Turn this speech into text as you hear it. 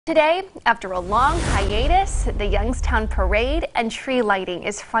Today, after a long hiatus, the Youngstown parade and tree lighting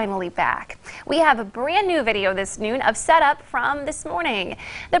is finally back. We have a brand new video this noon of setup from this morning.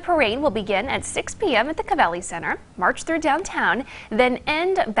 The parade will begin at 6 p.m. at the Cavelli Center, march through downtown, then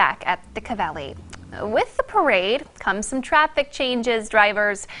end back at the Cavelli. With the parade comes some traffic changes,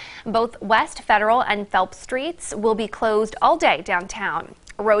 drivers. Both West Federal and Phelps Streets will be closed all day downtown.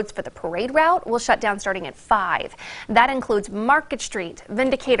 Roads for the parade route will shut down starting at 5. That includes Market Street,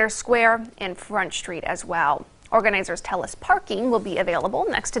 Vindicator Square, and Front Street as well. Organizers tell us parking will be available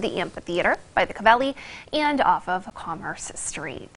next to the amphitheater, by the Cavelli, and off of Commerce Street.